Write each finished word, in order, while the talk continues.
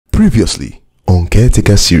Previously on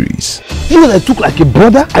Caretaker series. You know, I took like a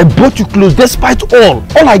brother. I brought you close despite all.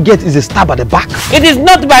 All I get is a stab at the back. It is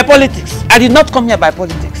not by politics. I did not come here by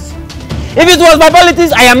politics. If it was by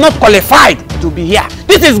politics, I am not qualified to be here.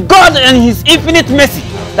 This is God and His infinite mercy.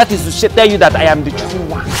 That is to tell you that I am the chosen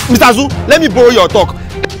one. Mr. Azu, let me borrow your talk.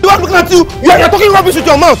 You are looking at you. You're talking rubbish with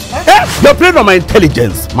your mouth. Eh? You're playing on my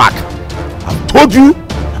intelligence, Mark. I've told you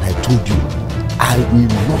and I told you. I will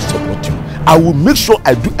not support you. I will make sure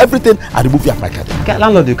I do everything and remove you as my caretaker.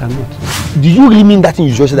 Landlord, you cannot. Do you really mean that thing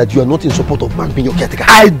you just said, that you are not in support of Mark being your caretaker?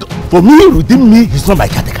 For me, within me, he's not my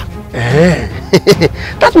caretaker.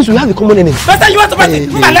 That means we have a common enemy. That's you want to fight it.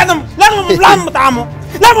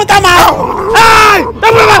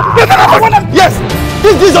 Yes,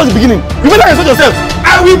 this is just the beginning. You better respect yourself.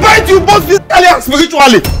 I will bite you both physically and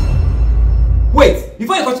spiritually. Wait,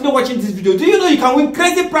 before you continue watching this video, do you know you can win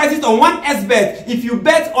crazy prizes on 1xBet if you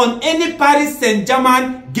bet on any Paris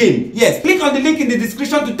Saint-Germain game? Yes, click on the link in the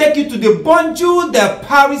description to take you to the Bonjour de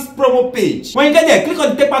Paris promo page. When you get there, click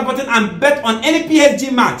on the take part button and bet on any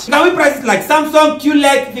PSG match. You can win prizes like Samsung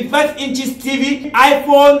QLED 55 inches TV,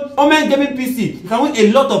 iPhone, Omen gaming PC. You can win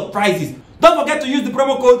a lot of prizes. Don't forget to use the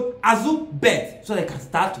promo code AZUBET so they can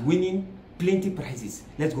start winning plenty prizes.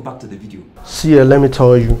 Let's go back to the video. See, let me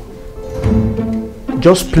tell you.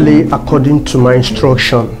 Just play according to my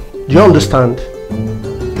instruction. Do you understand?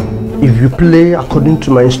 If you play according to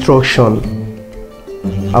my instruction,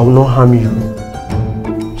 I will not harm you.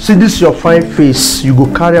 See this your fine face, you go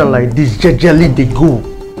carry on like this, jelly they go.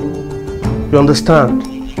 You understand?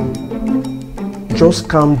 Just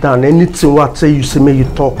calm down. Anything what I tell you, say may you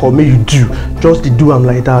talk or may you do, just do I'm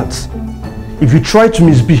like that. If you try to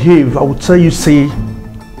misbehave, I will tell you say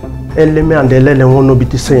Eleme and Elele will not be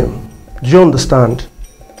the same. Do you understand?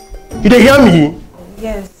 You dey hear me?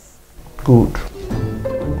 Yes. Good.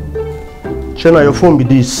 Shana, your phone be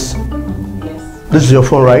this. Yes. This is your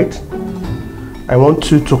phone, right? I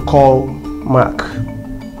want you to call Mark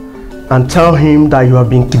and tell him that you have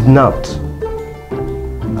been kidnapped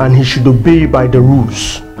and he should obey by the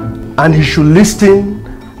rules and he should listen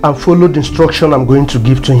and follow the instruction I'm going to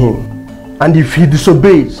give to him. And if he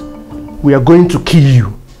disobeys, we are going to kill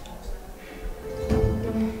you.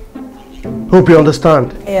 Hope you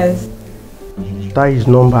understand. Yes. Dial his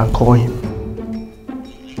number and call him.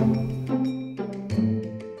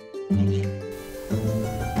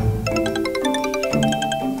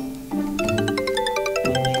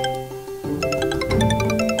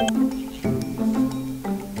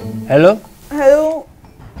 Hello? Hello?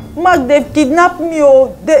 Mark, they've kidnapped me.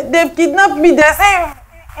 Oh, they've kidnapped me. They say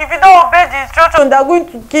if you don't obey the instruction, they're going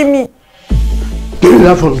to kill me. Give me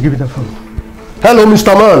that phone. Give me that phone. Hello,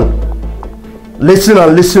 Mr. Man. Listen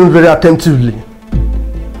and listen very attentively.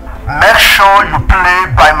 Make sure you play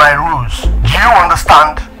by my rules. Do you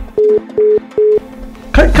understand?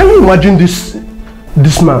 Can you imagine this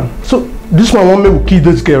man? So this man want me to kill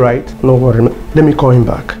this guy, right? No worry, let me call him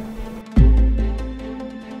back.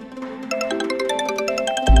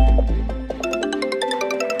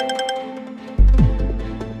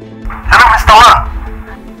 Hello, Mr.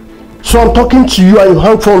 Man. So I'm talking to you and you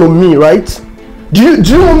hang phone on me, right? Do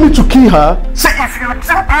you want me to kill her? Say if you didn't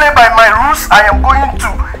play by my rules, I am going to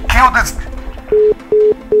kill this.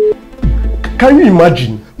 Can you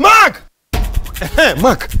imagine? Mark!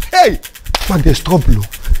 Mark, hey! Mark, there's trouble.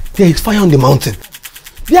 There is fire on the mountain.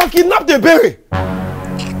 They have kidnapped the berry.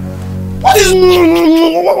 What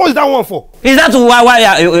is that one for? Is that why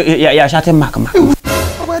you're shouting Mark?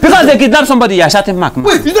 Because they kidnapped somebody, you're shouting Mark.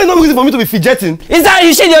 Wait, is there no reason for me to be fidgeting?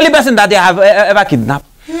 Is she the only person that they have ever kidnapped?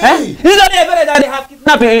 Hey. Eh? This is the only person that they have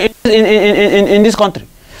kidnapped in this country.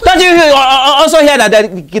 Don't you also hear that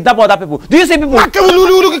they kidnap other people? Do you see people?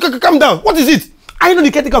 Calm down. What is it? I know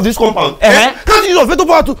the caretaker of this compound. Can't you use your veto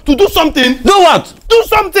power to do something? Do what? Do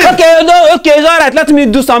something. Okay, no, okay, it's alright. Let me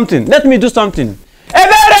do something. Let me do something.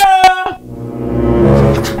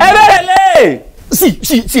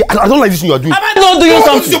 See, I don't like this thing you are doing. Am I not doing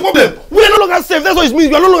something? What is your problem? We are no longer safe. That's what it means.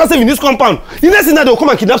 We are no longer safe in this compound. The next thing that they will come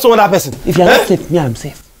and kidnap some other person. If you are not safe, me, I'm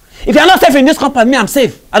safe. If you are not safe in this compound, me, I'm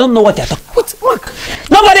safe. I don't know what you are talking about. What? Mark?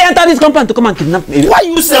 Nobody entered this compound to come and kidnap me. Why are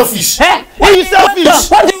you selfish? Eh? Why are you selfish?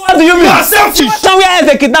 What do you mean? You are selfish. Somewhere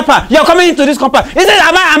else a kidnapper. You are coming into this compound. Is it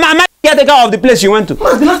am I caretaker of the place you went to?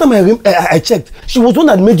 Mark, the last time I checked, she was the one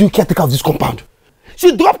that made you caretaker of this compound.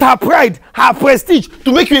 She dropped her pride, her prestige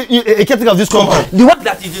to make you a caretaker of this compound. The one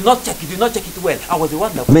that you did not check it well. I was the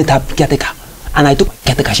one that made her caretaker. And I took my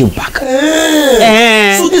caretakership back.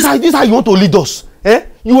 So this is how you want to lead us?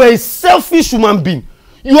 You are a selfish human being.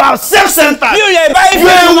 You are self-centered. You are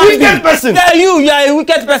a wicked person. Yeah, you are a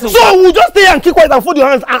wicked person. So we'll just stay and keep quiet and fold your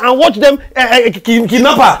hands and watch them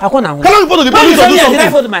kidnapper. Can I report to the police or do something? Did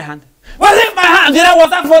I fold my hand? Was it my hand?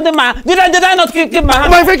 Was I folding my hand? Did I not keep my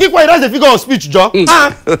hand? My friend, keep quiet. That's the figure of speech, Joe.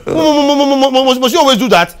 Must you always do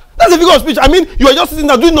that? That's the figure of speech. I mean, you are just sitting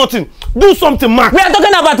there doing nothing. Do something, Mark. We are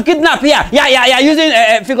talking about kidnap here. Yeah, using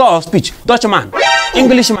a figure of speech. Dutchman.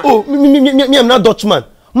 Englishman. Oh, me, I'm not Dutchman.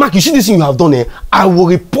 Mark, you see this thing you have done, I will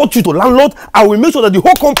report you to landlord. I will make sure that the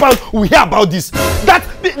whole compound will hear about this.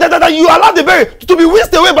 That you allowed the berry to be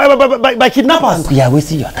whisked away by kidnappers. You are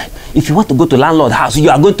wasting your time. If you want to go to landlord house, you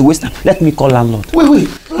are going to waste time. Let me call landlord. Wait.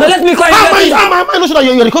 No, let me call you. How am I not sure that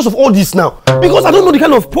you're the cause of all this now? Because I don't know the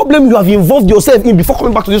kind of problem you have involved yourself in before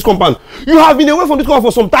coming back to this compound. You have been away from this compound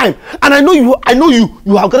for some time, and I know you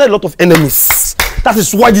have gathered a lot of enemies. That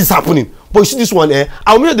is why this is happening. But you see this one, I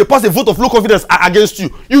will make they pass a vote of no confidence against you.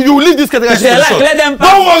 You will leave this category. Let them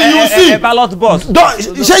pass. Don't worry, you will see. Ballot box. Let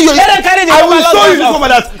them carry the ballot box. I will show you this one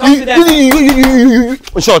that.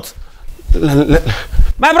 You short.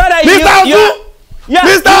 My brother, Mr.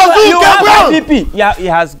 Ozu, get ground. Yeah, he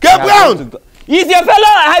has. Get ground. He's your fellow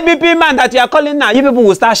high BP man that you are calling now. You people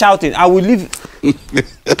will start shouting. I will leave.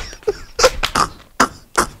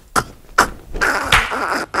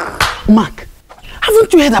 Mark,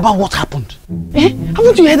 haven't you heard about what happened?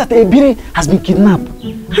 Haven't you heard that Ebire has been kidnapped?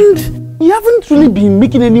 And you haven't really been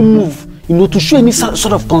making any move, to show any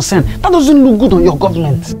sort of concern. That doesn't look good on your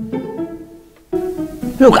government.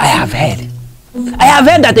 Look, I have heard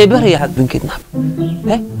that Ebire has been kidnapped.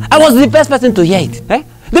 I was the first person to hear it. The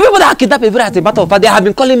people that kidnapped Ebire, as a matter of fact, they have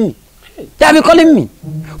been calling me.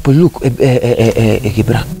 But look,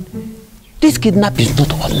 Ebire, this kidnap is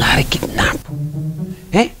not ordinary kidnap.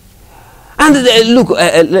 And look,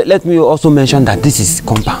 let me also mention that this is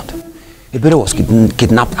compound. Ebire was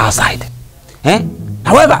kidnapped outside.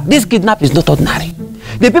 However, this kidnap is not ordinary.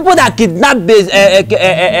 The people that kidnapped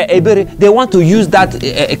Ebire, they want to use that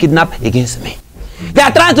kidnap against me. They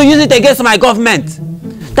are trying to use it against my government.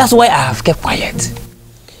 That's why I have kept quiet.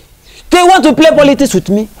 They want to play politics with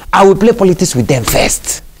me. I will play politics with them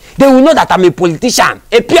first. They will know that I'm a politician,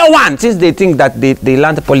 a pure one, since they think that they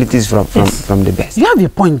learned politics from the best. You have a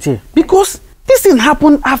point here, because this thing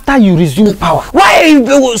happened after you resumed power. Why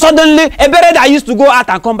suddenly Ebire that used to go out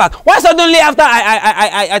and come back? Why suddenly after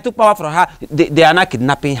I took power from her, they are not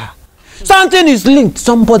kidnapping her? Something is linked.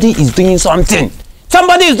 Somebody is doing something.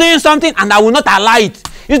 Somebody is doing something, and I will not allow it.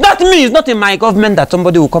 It's not me. It's not in my government that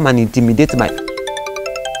somebody will come and intimidate my.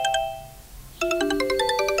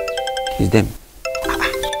 It's them.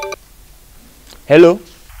 Hello?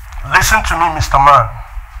 Listen to me, Mr. Man.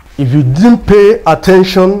 If you didn't pay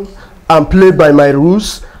attention and play by my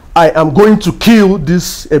rules, I am going to kill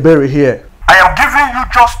this Ebere here. I am giving you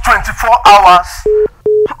just 24 hours.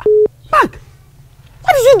 Mark,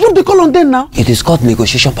 why did you drop the call on them now? It is called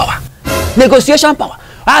negotiation power. Negotiation power.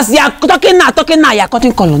 As you are talking now, you are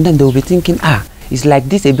cutting call on them, they will be thinking, it's like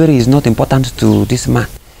this Ebere is not important to this man.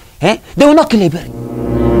 They will not kill Ebere.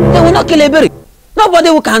 They will not kill Ebere. Nobody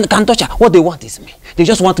who can touch her. What they want is me. They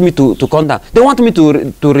just want me to come down. They want me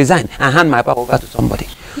to resign and hand my power over to somebody.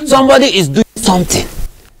 Somebody is doing something.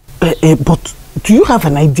 But do you have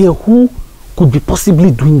an idea who could be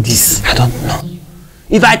possibly doing this? I don't know.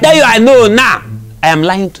 If I tell you I know now, I am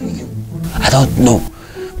lying to you. I don't know.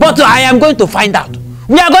 But I am going to find out.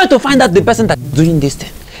 We are going to find out the person that is doing this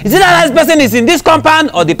thing. Is it that this person is in this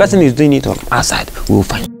compound or the person is doing it on our side? We will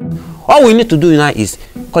find. All we need to do now is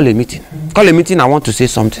call a meeting. Call a meeting, I want to say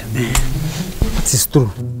something. It is true.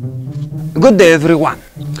 Good day, everyone.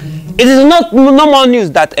 It is not no more news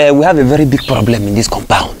that we have a very big problem in this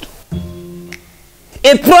compound.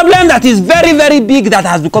 A problem that is very, very big that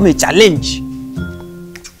has become a challenge.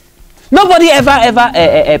 Nobody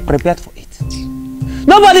ever prepared for it.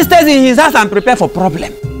 Nobody stays in his house and prepare for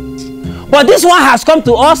problem. But this one has come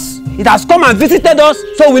to us. It has come and visited us,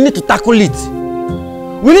 so we need to tackle it.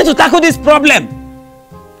 We need to tackle this problem.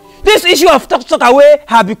 This issue of talk away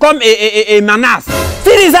has become a menace.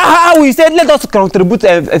 This is how we said, let us contribute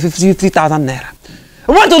 50,000 naira.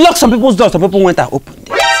 We want to lock some people's doors. Some people went and opened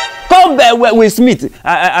it. Call with Smith,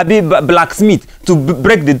 blacksmith, to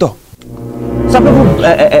break the door. Some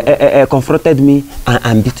people confronted me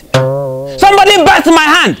and beat me. Somebody bit my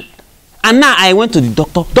hand. And now I went to the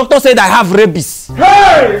doctor. Doctor said I have rabies.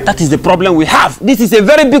 Hey! That is the problem we have. This is a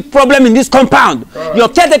very big problem in this compound. Your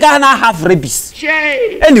caretaker now have rabies.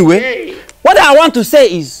 Anyway, what I want to say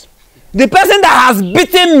is, the person that has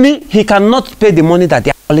beaten me, he cannot pay the money that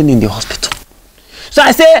they are calling in the hospital. So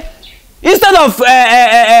I say, instead of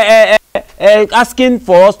asking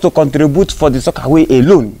for us to contribute for the sockaway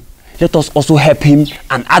alone, let us also help him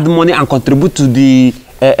and add money and contribute to the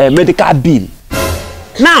medical bill.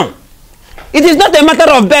 Now, it is not a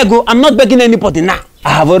matter of beg. I'm not begging anybody now. I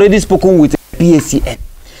have already spoken with PACN.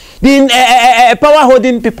 The power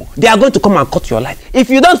holding people, they are going to come and cut your line. If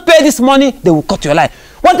you don't pay this money, they will cut your line.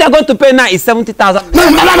 What they are going to pay now is 70,000.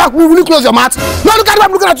 No, will you close your mouth? No, look at the way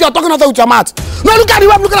I'm looking at you. You're talking nonsense with your mouth. No, look at the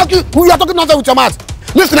way I'm looking at you. You are talking nonsense with your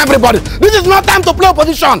mouth. Listen, everybody. This is not time to play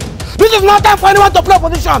opposition. This is not time for anyone to play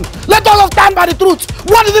opposition. Let all of us stand by the truth.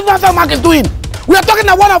 What is this nonsense Mark is doing? We are talking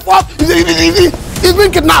that one of us is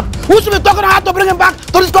being kidnapped. We should be talking about how to bring him back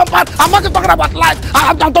to this compound. I'm not talking about life.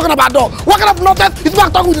 I'm talking about dog. What kind of nonsense is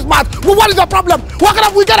Mark talking with his mouth? Well, what is your problem? What kind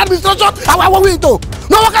of wicked administration are we into?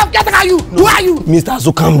 No, what kind of caretaker are you? Who are you? Mr.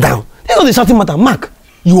 Azu, calm down. That's not the shouting matter. Mark,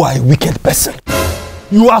 you are a wicked person.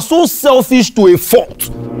 You are so selfish to a fault.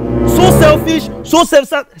 So selfish, so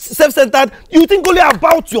self-centered. You think only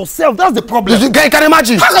about yourself. That's the problem. Can you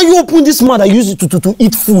imagine? How can you open this man that used to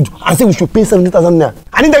eat food and say we should pay 70,000 naira?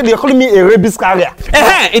 And then they're calling me a rabies carrier.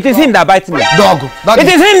 It is him that bites me. Dog. It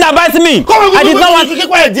is him that bites me. I did not want to keep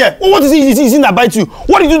quiet there. What is it that bites you?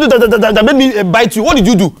 What did you do that made me bite you? What did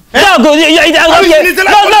you do? No, I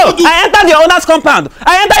entered your owner's compound.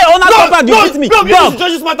 You hit me. No, this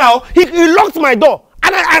judge's matter. He locked my door.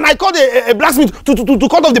 And I called a blacksmith to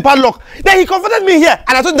cut off the padlock. Then he comforted me here.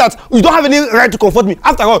 And I told him that you don't have any right to comfort me.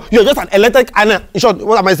 After all, you're just an elected, and in short,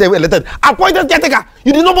 what am I saying? Elected. Appointed caretaker.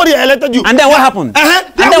 You did nobody elected you. And then what happened? And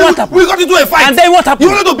then what happened? We got into a fight. And then what happened?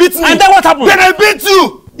 You wanted to beat me. And then what happened? Then I beat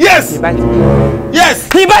you. Yes. He bites me. Yes.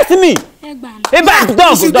 He bites me. He bites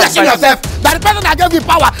dog. You should question yourself. That the person that gave you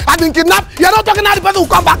power has been kidnapped. You're not talking about the person who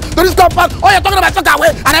come back to this compound. Or you're talking about such a way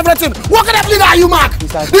and everything. What kind of leader are you, Mark? This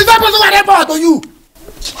person who had power to you.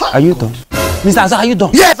 Are you done? Mr. Azu, are you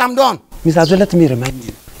done? Yes, I'm done. Mr. Azu, let me remind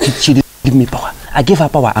you. She didn't give me power. I gave her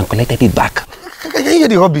power and collected it back. Can you hear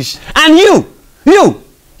the rubbish? And you're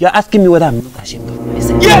asking me whether I'm not ashamed of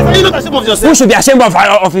myself. Yes, are you not ashamed of yourself? Who should be ashamed of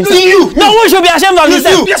himself? You. No, who should be ashamed of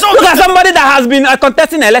himself? Look at somebody that has been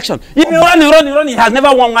contesting an election. If you run, he has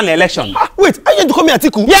never won one election. Wait, are you going to call me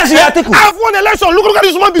Atiku? Yes, you are Atiku. I have won election. Look at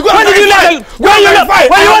this one. When did you win? When you won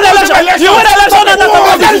the election? You won the election.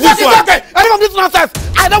 Enough of this nonsense.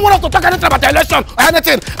 I don't want us to talk anything about the election or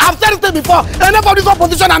anything. I've said it before. Enough of this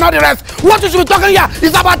opposition and all the rest. What you should be talking here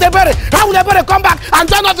is about Ebere. How will Ebere come back and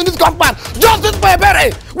join us in this compound? Just this for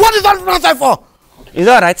Ebere. What is all this nonsense for? It's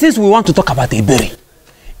all right. Since we want to talk about Ebere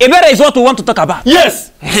is what we want to talk about.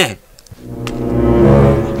 Yes.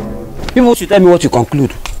 People should tell me what you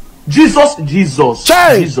conclude. Jesus.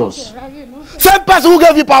 Same person who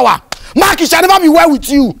gave you power. Mark, he shall never be well with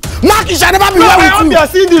you. Mark, he shall never be well with you. You are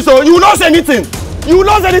seeing this, so you will not say anything. You will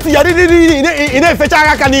not say anything.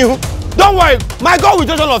 Don't worry, my God will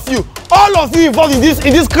judge all of you. All of you involved in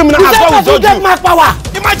this criminal as well will judge you. Mark power.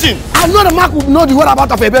 Imagine. I know the Mark will know the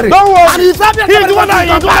whereabouts of Ebere. Don't worry. And he's happy the one that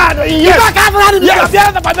in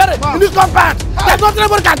this compound. There's nothing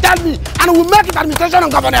anybody can tell me. And we will make it administration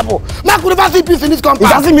ungovernable. Mark will never see peace in this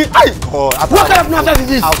compound. It doesn't mean what kind of nonsense is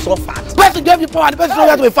this? I'm so fat. The person gave you power, the person knows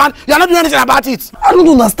where to be found. You are not doing anything about it. I don't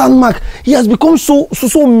understand Mark. He has become so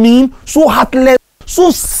mean, so heartless,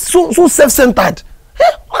 so self-centered.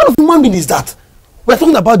 What kind of human being is that? We're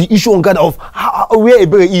talking about the issue on God of where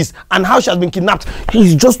Ebere is and how she has been kidnapped.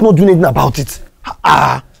 He's just not doing anything about it.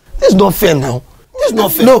 This is not fair now. This is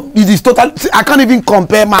not fair. No, it is total. I can't even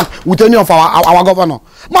compare Mark with any of our governor.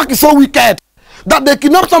 Mark is so wicked that they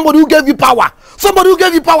kidnapped somebody who gave you power. Somebody who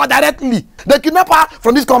gave you power directly. They kidnapped her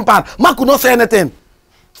from this compound. Mark could not say anything.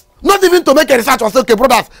 Not even to make a research or say, okay,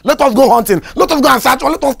 brothers, let us go hunting. Let us go and search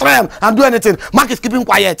or let us try and do anything. Mark is keeping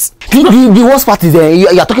quiet. The worst part is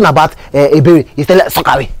you're talking about Ebere. He's telling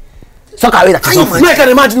Sokaway. Sokaway that is not I can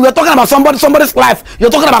imagine. We're talking about somebody's life.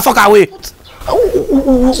 You're talking about Sokaway.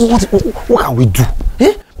 What can we do?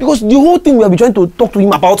 Because the whole thing we have been trying to talk to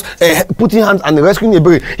him about putting hands and rescuing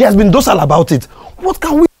Ebere, he has been docile about it. What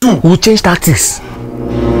can we do? We'll change tactics.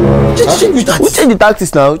 We'll change the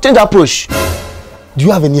tactics now. Change the approach. Do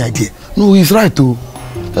you have any idea? No, he's right too.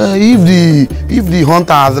 If the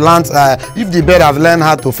hunter has learned, if the bird has learned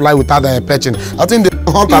how to fly without perching, I think the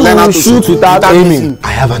hunter learned how to shoot without aiming.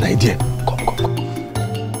 I have an idea. Come.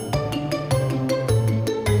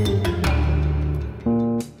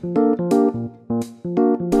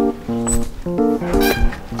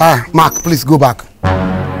 Mark, please go back.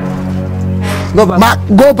 Go back. Mark,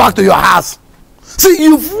 go back to your house. See,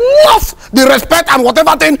 you've lost the respect and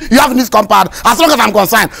whatever thing you have in this compound. As long as I'm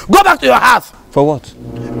concerned, go back to your house. For what?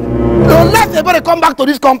 Unless everybody come back to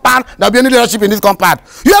this compound, there'll be any leadership in this compound.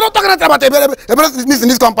 You are not talking about business in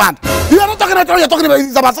this compound. You are not talking about you're talking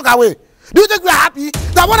about Sokaway. Do you think we are happy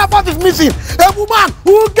that one of us is missing? A woman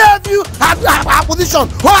who gave you her position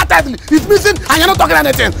wholeheartedly is missing and you're not talking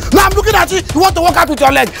anything. Now I'm looking at you. You want to walk out with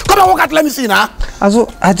your leg. Come and walk out. Let me see now. Also,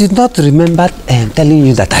 I did not remember telling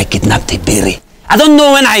you that I kidnapped Ebere. I don't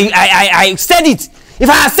know when I said it. If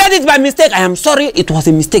I had said it by mistake, I am sorry. It was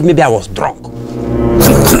a mistake. Maybe I was drunk.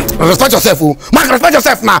 Respect yourself, oh. Mark, respect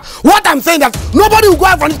yourself now. What I'm saying that nobody will go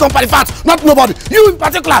out from this compound. In fact, not nobody. You in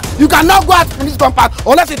particular, you cannot go out from this compound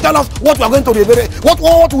unless you tell us what we are going to do.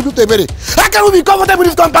 What we do to Ebere. How can we be comfortable in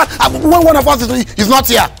this compound when one of us is not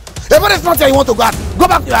here? Ebere is not here. You want to go out? Go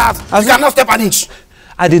back to your house. You cannot step an inch.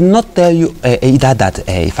 I did not tell you either that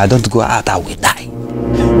if I don't go out, I will die.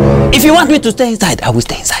 If you want me to stay inside, I will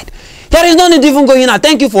stay inside. There is no need even going out.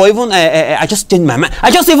 Thank you for even, I just changed my mind.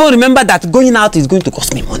 I just even remember that going out is going to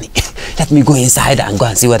cost me money. Let me go inside and go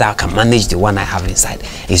and see whether I can manage the one I have inside.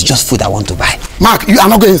 It's just food I want to buy. Mark, you are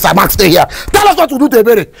not going inside. Mark, stay here. Tell us what to do to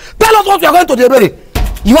Ebere. Tell us what you are going to do, Ebere.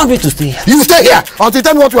 You want me to stay here? You stay here until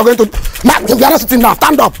tell me what you are going to do. Mark, you are not sitting now.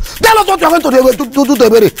 Stand up. Tell us what you are going to do to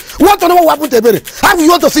Ebere. We want to know what will happen to Ebere. How do you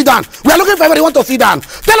want to sit down? We are looking for Ebere. You want to sit down.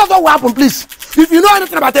 Tell us what will happen, please. If you know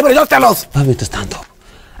anything about Ebere, just tell us. You want me to stand up?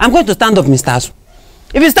 I'm going to stand up, Mr. Asu.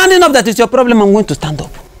 If you're standing up, that is your problem, I'm going to stand up.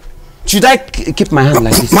 Should I keep my hand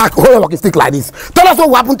like this? Mark, hold your walking stick like this. Tell us what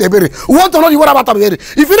will happen to Ebere. We want to know what about Ebere.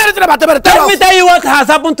 If you know anything about Ebere, tell us. Let me tell you what has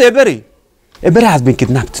happened to Ebere. Ebere has been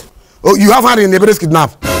kidnapped. Oh, you have hand in Ebere's kidnap?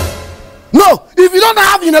 No, if you don't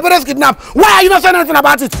have in Ebere's kidnap, why are you not saying anything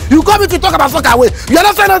about it? You come in to talk about soccer away. You are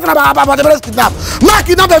not saying anything about Ebere's kidnap. Mark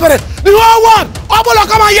kidnap Ebere. The whole one. Obolo,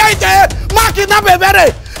 come and hear it. Mark kidnap Ebere.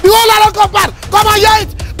 The whole lot of compound. Come and hear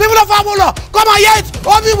it. People of Amolo, come and hear it.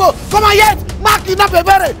 Obibo, come and hear it. Mark kidnap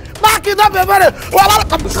Ebere. Mark kidnap Ebere.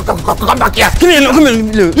 Come back here. Come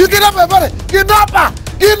here. You kidnap Ebere. Kidnapper.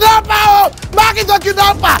 Kidnapper. Mark is a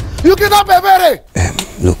kidnapper. You kidnap Ebere.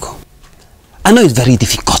 Look, I know it's very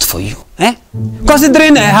difficult for you.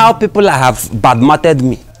 Considering how people have badmouthed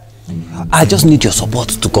me, I just need your support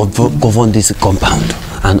to govern this compound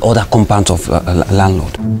and other compounds of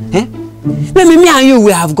landlord. Maybe me and you,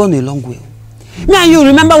 we have gone a long way. Me and you,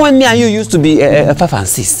 remember when me and you used to be 5 and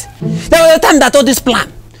 6? There was a time that all this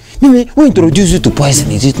plan. Mimi, who introduced you to poison?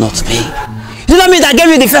 Is it not me? Is it not me that gave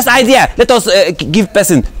you the first idea? Let us give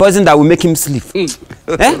person poison that will make him sleep.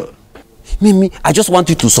 Mimi, I just want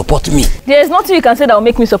you to support me. There is nothing you can say that will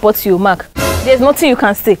make me support you, Mark. There is nothing you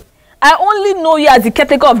can say. I only know you as the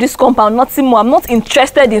caretaker of this compound, nothing more. I'm not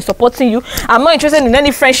interested in supporting you. I'm not interested in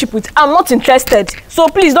any friendship with you. I'm not interested. So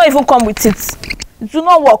please don't even come with it. It will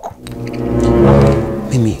not work.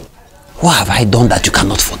 Mimi, what have I done that you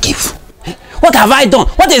cannot forgive? What have I done?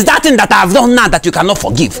 What is that thing that I have done now that you cannot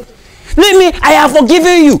forgive? Mimi, I have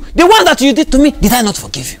forgiven you. The one that you did to me, did I not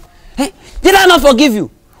forgive you? Did I not forgive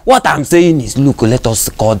you? What I'm saying is, look, let us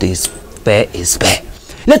call this spare a spare.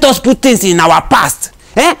 Let us put things in our past.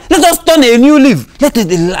 Let us turn a new leaf. Let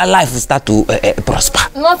the life start to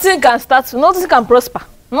prosper. Nothing can start, nothing can prosper.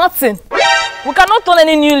 Nothing. We cannot turn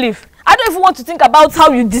any new leaf. I don't even want to think about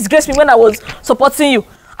how you disgraced me when I was supporting you.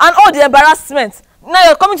 And all the embarrassment. Now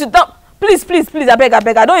you're coming to tell. Please, I beg.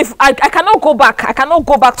 I cannot go back. I cannot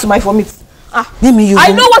go back to my vomit.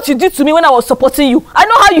 I know what you did to me when I was supporting you. I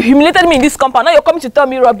know how you humiliated me in this compound. Now you're coming to tell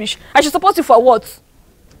me rubbish. I should support you for what?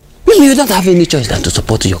 You don't have any choice than to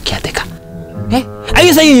support your caretaker. Are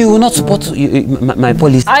you saying you will not support my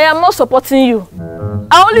policy? I am not supporting you.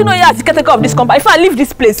 I only know you as the caretaker of this compound. If I leave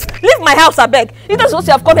this place, leave my house, I beg. If that's what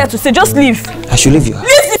you have come here to say, just leave. I should leave your house.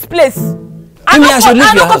 Leave this place. I'm not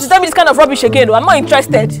going to tell me this kind of rubbish again. I'm not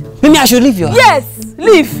interested. Maybe I should leave your house. Yes,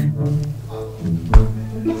 leave.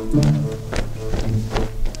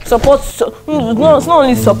 Support. No, it's not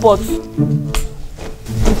only support.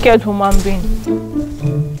 Wicked human being.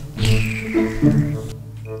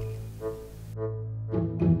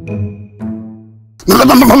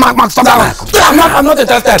 Mark, stop that. I'm not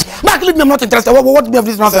interested. Mark, leave me, I'm not interested. What do you have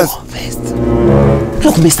this nonsense?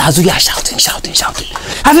 Look, Mr. Azu, you are shouting.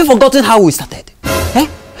 Have you forgotten how we started?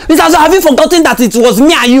 Mr. Azu, have you forgotten that it was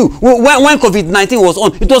me and you when COVID-19 was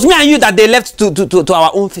on? It was me and you that they left to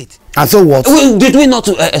our own fate. And so what? Did we not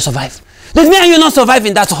survive? Did me and you not survive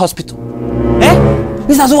in that hospital?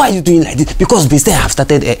 Mr. Azu, why are you doing like this? Because they say I have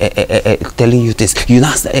started telling you this. You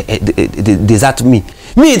now desert me.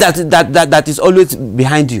 Me that is always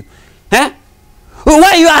behind you.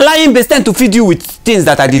 Why are you allowing Besten to feed you with things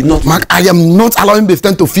that I did not? Mark, I am not allowing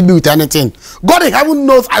Besten to feed me with anything. God in heaven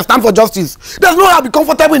knows I stand for justice. There's no way I'll be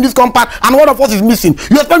comfortable in this compound and one of us is missing.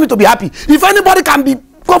 You expect me to be happy? If anybody can be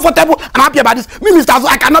comfortable and happy about this, me, Mr. Azu,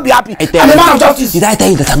 I cannot be happy. I'm a man of justice. Did I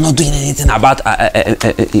tell you that I'm not doing anything about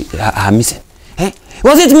her missing?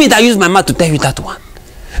 Was it me that used my mouth to tell you that one?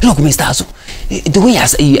 Look, Mr. Azu, the way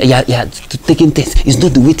you're taking things is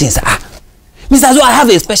not the way things are. Mr. Azu, I have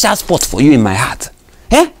a special spot for you in my heart.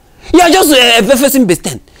 Eh? You are just facing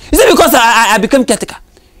Besten. Is it because I became caretaker?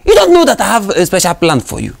 You don't know that I have a special plan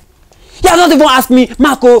for you. You have not even asked me,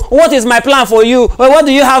 Marco, what is my plan for you? What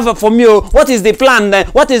do you have for me? What is the plan?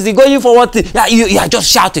 What is the going forward? You are just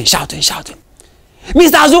shouting. Mr.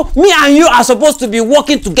 Azu, me and you are supposed to be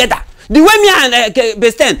working together. The way me and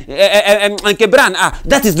Besten and Kebran are,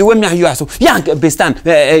 that is the way me and you are. So, yeah, Besten,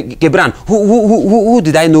 Kebran, who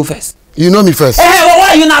did I know first? You know me first. Why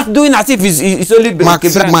are you not doing as if it's only Mark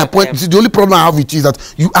said my point. The only problem I have with you is that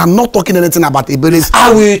you are not talking anything about Ebele's.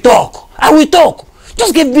 I will talk.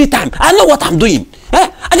 Just give me time. I know what I'm doing.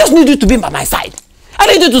 I just need you to be by my side. I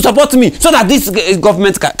need you to support me so that this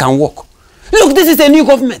government can work. Look, this is a new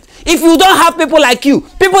government. If you don't have people like you,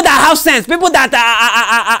 people that have sense, people that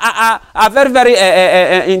are very,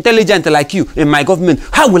 very intelligent like you in my government,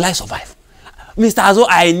 how will I survive? Mr. Azu,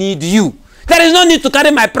 I need you. There is no need to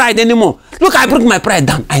carry my pride anymore. Look, I bring my pride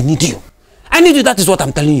down. I need you. That is what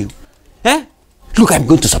I'm telling you. Look, I'm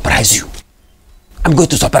going to surprise you.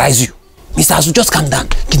 Mr. Azu, just calm down.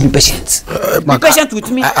 Give me patience. Be patient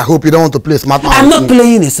with me. I hope you don't want to play smart man. I'm not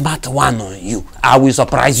playing a smart one on you. I will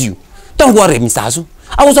surprise you. Don't worry, Mr. Azu.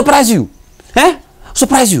 I will surprise you.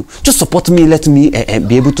 Surprise you. Just support me. Let me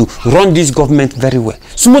be able to run this government very well,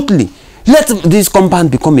 smoothly. Let this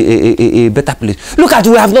compound become a better place. Look at,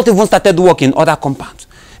 we have not even started work in other compounds.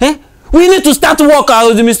 We need to start work.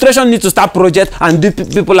 Our administration needs to start project, and the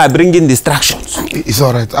people are bringing distractions. It's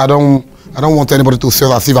all right. I don't want anybody to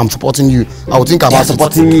feel as if I'm supporting you. I will think about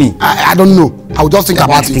supporting me. I don't know. I will just think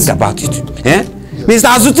about it. Think about it. Mr.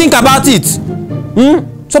 Azu, think about it.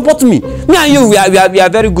 Support me. Me and you, we are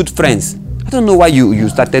very good friends. I don't know why you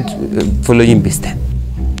started following Besten.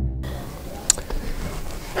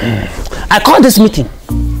 I called this meeting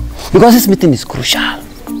because this meeting is crucial.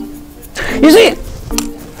 You see,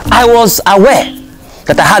 I was aware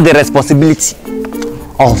that I had the responsibility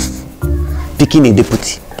of picking a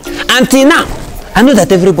deputy. Until now, I know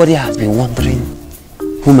that everybody has been wondering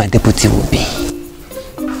who my deputy will be.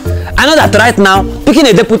 I know that right now, picking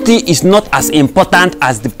a deputy is not as important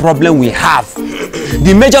as the problem we have.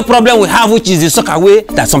 The major problem we have, which is the sockaway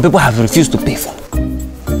that some people have refused to pay for.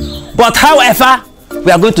 But however,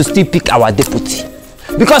 we are going to still pick our deputy.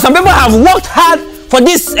 Because some people have worked hard for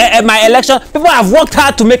this, my election. People have worked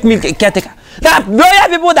hard to make me caretaker. There are loyal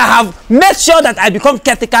people that have made sure that I become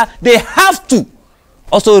caretaker. They have to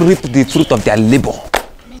also reap the fruit of their labor.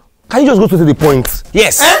 Can you just go to the point?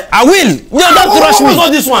 Yes, I will. No, don't rush me.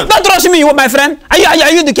 What's this one? Don't rush me, my friend. Are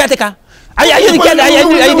you the caretaker? Are you the caretaker? Are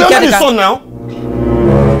you the caretaker? Son now?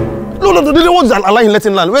 No, the one is allowing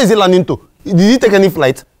letting land. Where is he landing to? Did he take any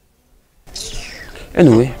flight?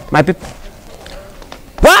 Anyway, my people,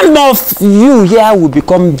 one of you here will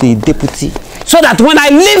become the deputy, so that when I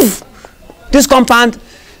leave this compound,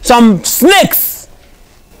 some snakes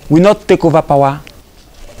will not take over power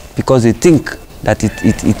because they think that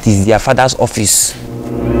it is their father's office.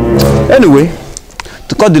 Anyway,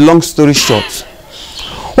 to cut the long story short,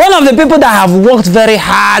 one of the people that have worked very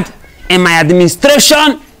hard in my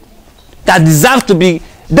administration that deserves to be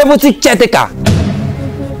deputy caretaker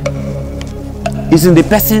is in the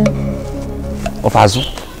person of Azu.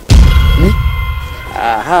 Me?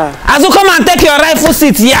 Azu, come and take your rightful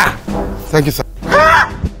seat here. Thank you, sir.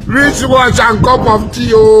 Rich watch and cup of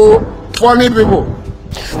tea, oh, funny people.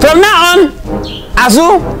 From now on,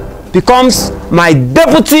 Azu becomes my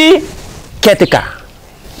deputy caretaker,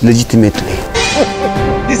 legitimately.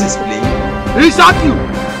 This is playing. Reset you.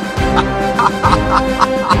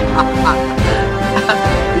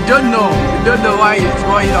 You don't know why it's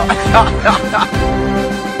going on.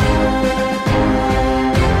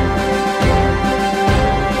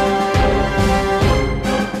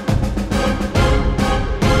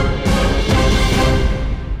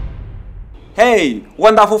 Hey,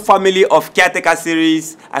 wonderful family of Caretaker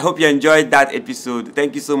series. I hope you enjoyed that episode.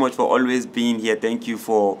 Thank you so much for always being here. Thank you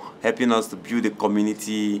for helping us to build a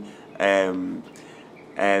community.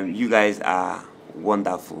 You guys are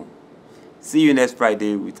wonderful. See you next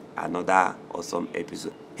Friday with another awesome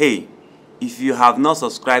episode. Hey, if you have not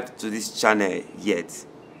subscribed to this channel yet,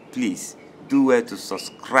 please do well to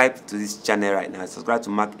subscribe to this channel right now. Subscribe to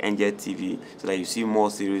markangeltv so that you see more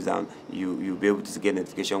series and you'll be able to get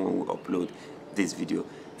notification when we upload this video.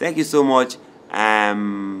 Thank you so much. I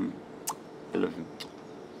love you.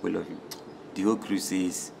 We love you. The whole crew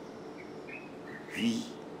says we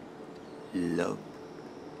love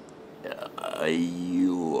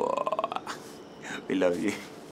you. We love you.